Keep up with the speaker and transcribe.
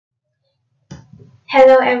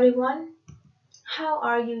Hello everyone, how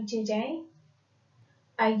are you today?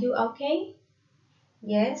 Are you okay?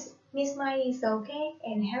 Yes, Miss Mai is okay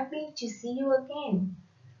and happy to see you again.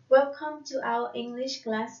 Welcome to our English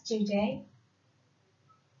class today.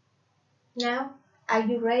 Now, are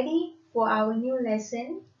you ready for our new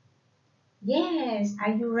lesson? Yes,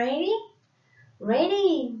 are you ready?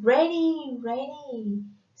 Ready.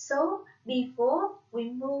 So, before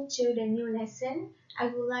we move to the new lesson, I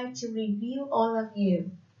would like to review all of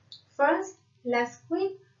you. First, last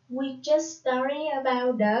week we just studied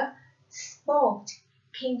about the sport.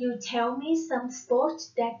 Can you tell me some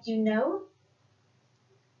sports that you know?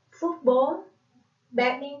 Football,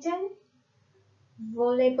 badminton,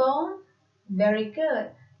 volleyball. Very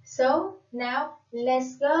good. So now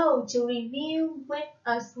let's go to review with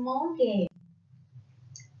a small game.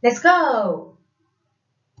 Let's go.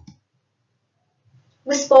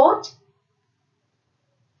 With sport?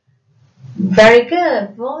 Very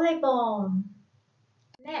good. Volleyball.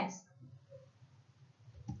 Next.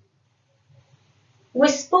 With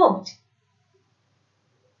sport?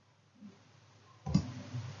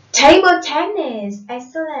 Table tennis.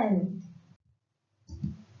 Excellent.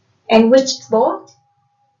 And which sport?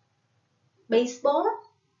 Baseball?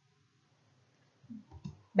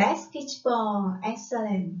 Basketball.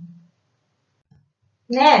 Excellent.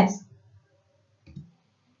 Next.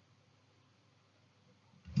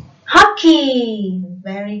 Hockey.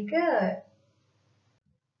 Very good.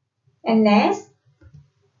 And next.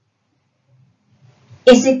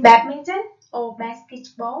 Is it badminton or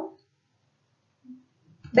basketball?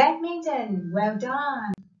 Badminton. Well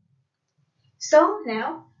done. So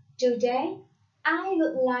now, today, I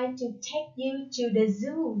would like to take you to the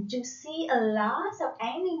zoo to see a lot of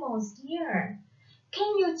animals here.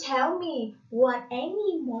 Can you tell me what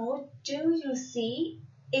animal do you see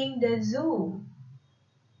in the zoo?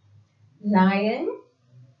 Lion,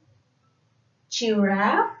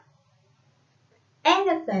 giraffe,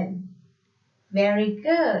 elephant. Very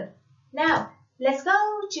good. Now, let's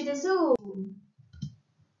go to the zoo.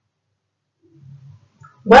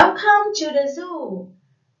 Welcome to the zoo.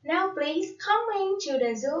 Now please come into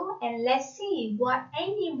the zoo and let's see what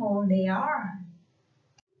animal they are.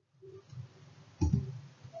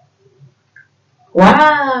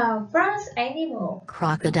 Wow, first animal.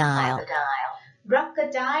 Crocodile.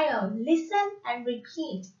 Crocodile. Listen and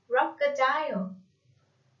repeat. Crocodile.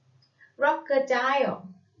 Crocodile.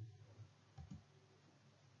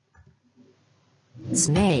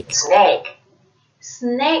 Snake.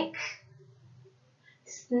 Snake.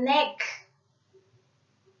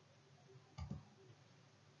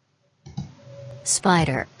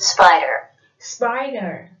 Spider.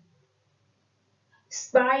 Spider.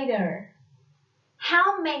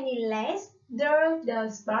 How many legs does the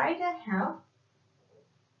spider have?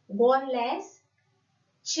 1 leg,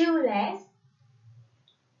 2 legs,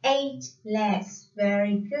 8 legs.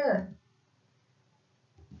 Very good.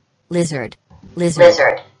 Lizard.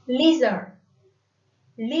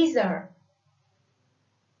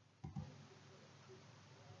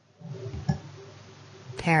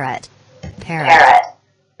 Parrot.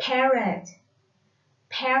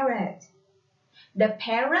 The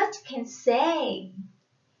parrot can say.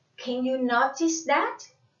 Can you notice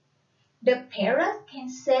that? The parrot can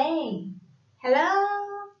say,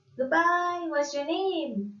 hello, goodbye, what's your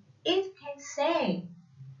name? It can say.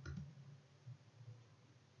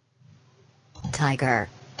 Tiger.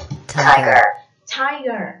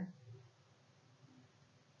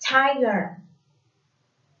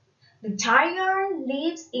 The tiger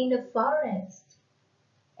lives in the forest,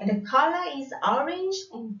 and the color is orange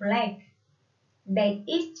and black. They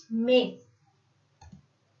eat meat.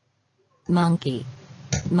 Monkey.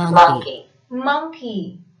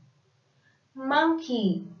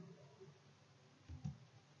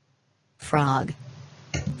 Frog.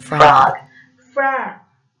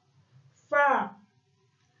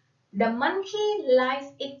 The monkey likes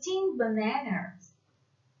eating bananas.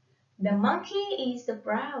 The monkey is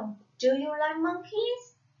brown. Do you like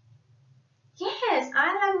monkeys? Yes,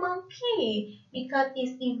 I like monkey because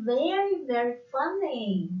it's very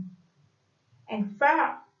funny. And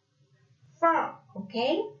frog,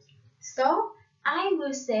 okay? So I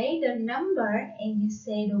will say the number and you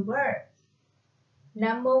say the word.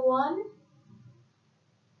 Number 1,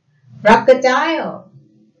 crocodile.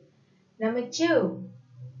 Number 2,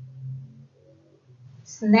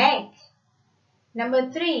 snake. Number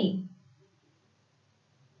 3,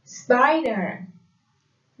 spider.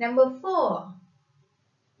 Number 4,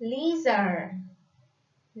 lizard.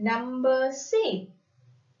 Number 6,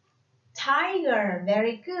 tiger.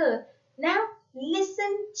 Very good. Now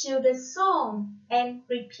listen to the song and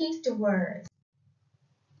repeat the words.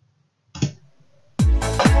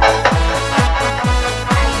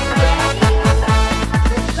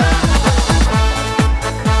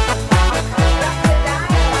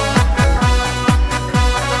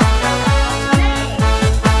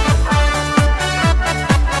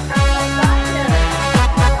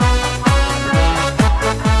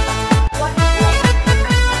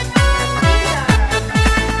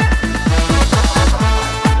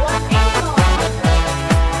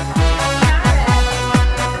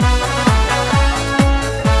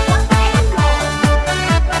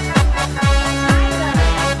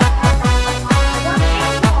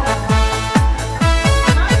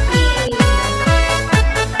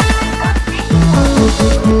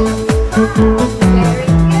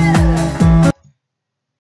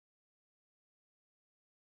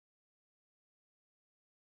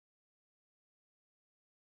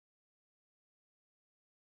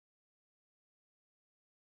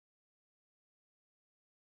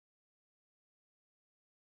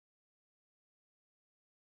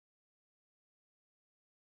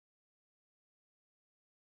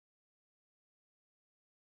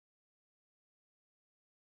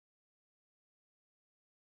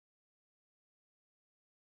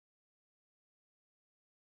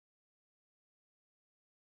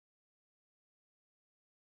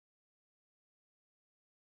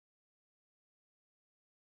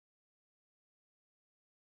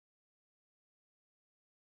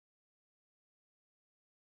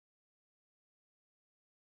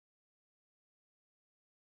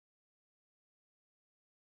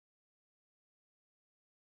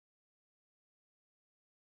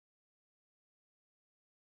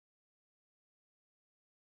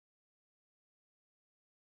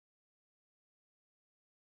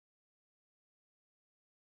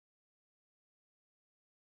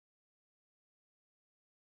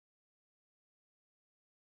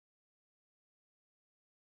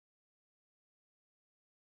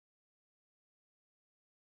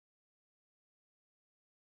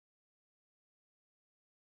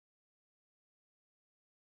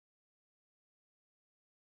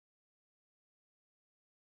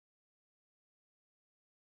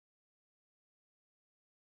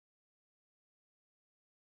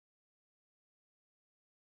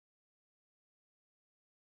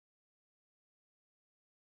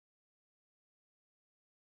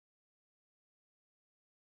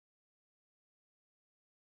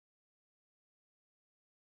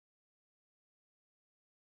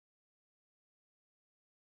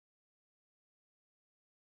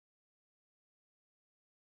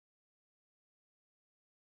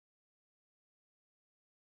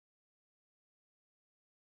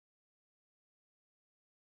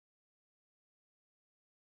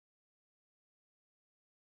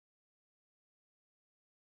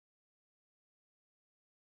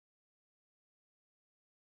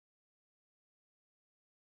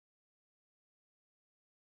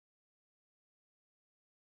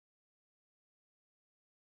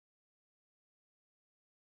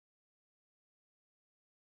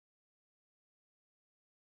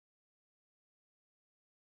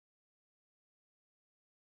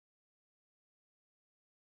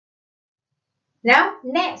 Now,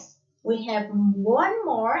 next, we have one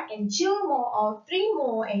more and two more or three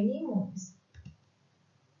more animals.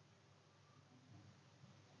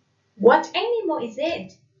 What animal is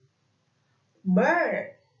it?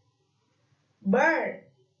 Bird. Bird.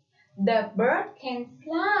 The bird can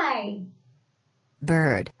fly.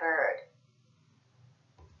 Bird.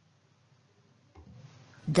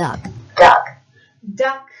 Duck.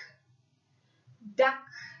 Duck. Duck.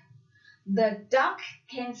 The duck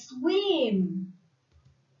can swim.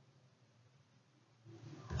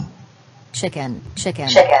 Chicken.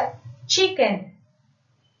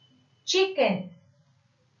 Chicken.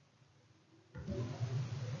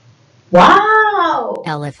 Wow!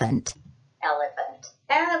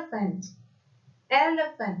 Elephant.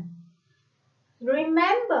 Elephant.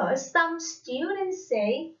 Remember, some students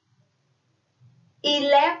say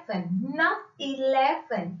 11, not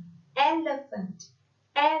 11. Elephant.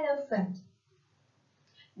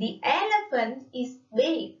 The elephant is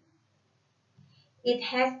big. It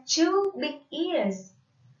has two big ears,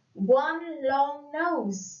 one long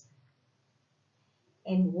nose,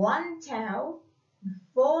 and one tail,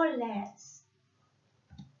 4 legs.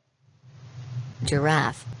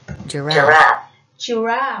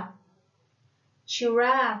 Giraffe.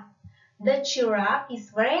 Giraffe. The giraffe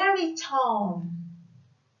is very tall.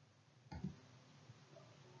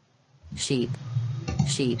 Sheep.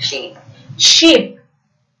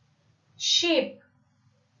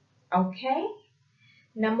 Okay.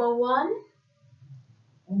 Number 1,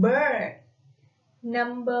 bird.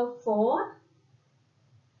 Number 4,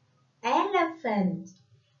 elephant.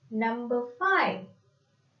 Number 5,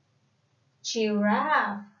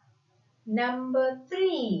 giraffe. Number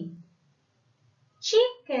 3,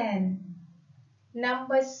 chicken.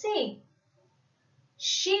 Number 6,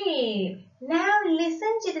 sheep. Now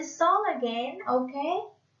listen to the song again, okay?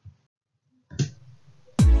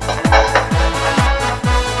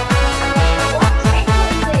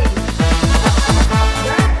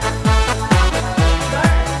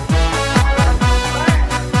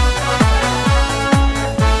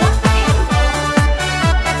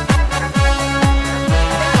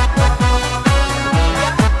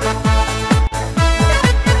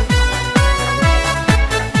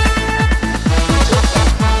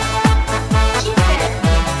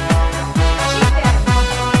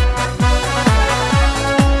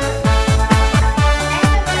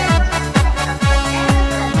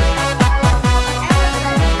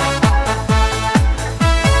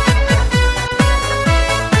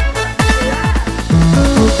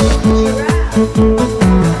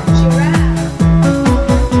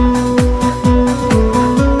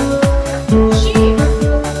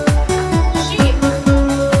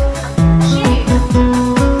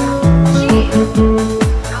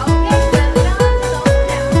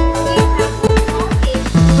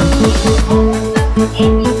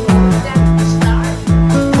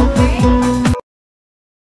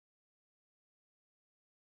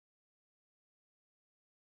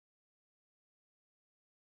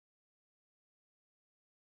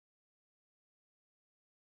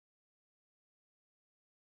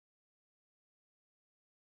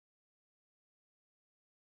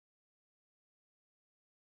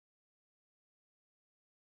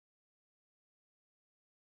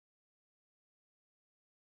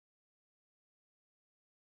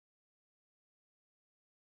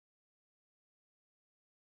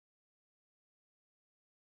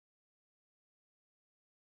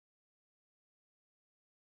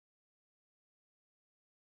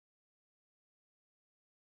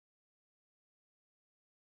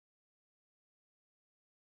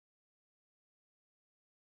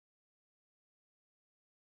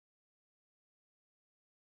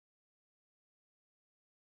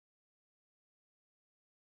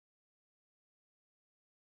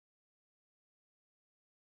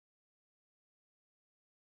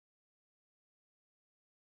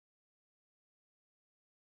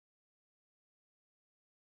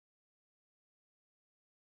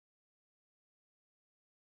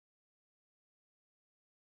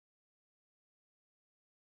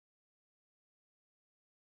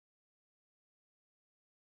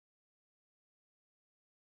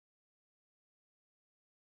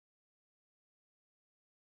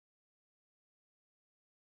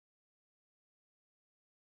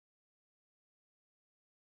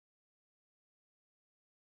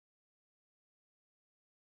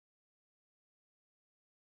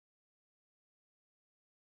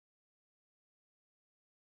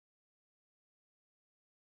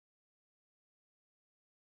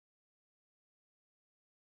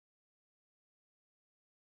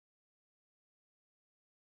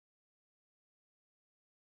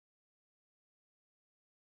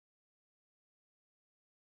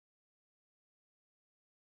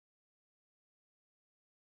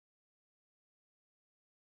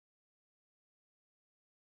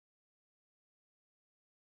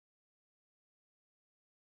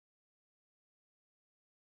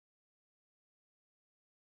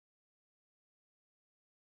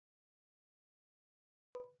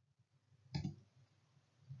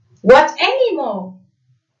 animal?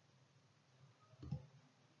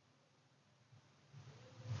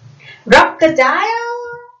 Crocodile.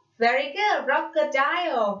 Very good.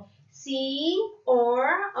 Crocodile.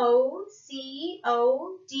 Crocodile.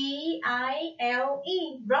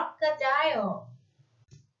 Crocodile.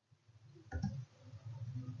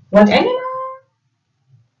 What animal?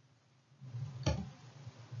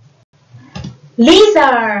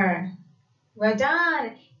 Lizard. Well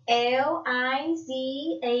done. Lizard.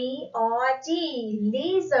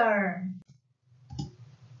 Lizard.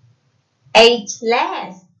 8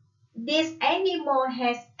 legs. This animal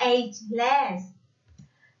has 8 legs.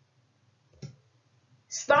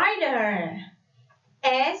 Spider.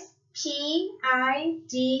 Spider.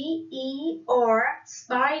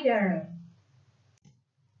 Spider.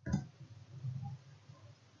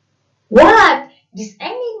 What? This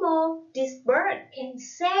animal, this bird can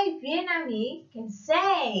say Vietnamese, can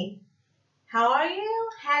say. How are you?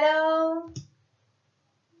 Hello.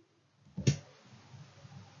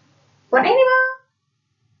 What animal?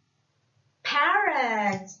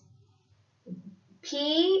 Parrot. Parrot.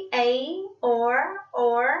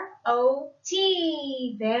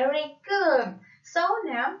 Very good. So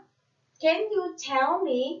now, can you tell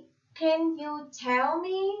me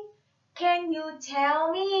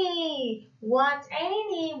what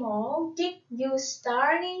animal did you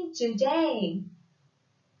study today?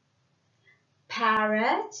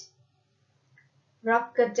 Parrot,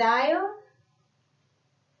 crocodile,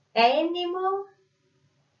 animal,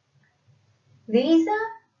 Lisa?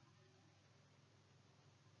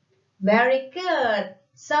 Very good.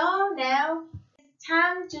 So now it's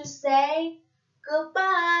time to say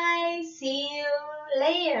goodbye. See you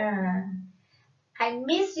later. I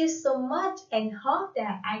miss you so much and hope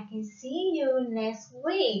that I can see you next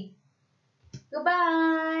week.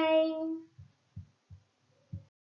 Goodbye.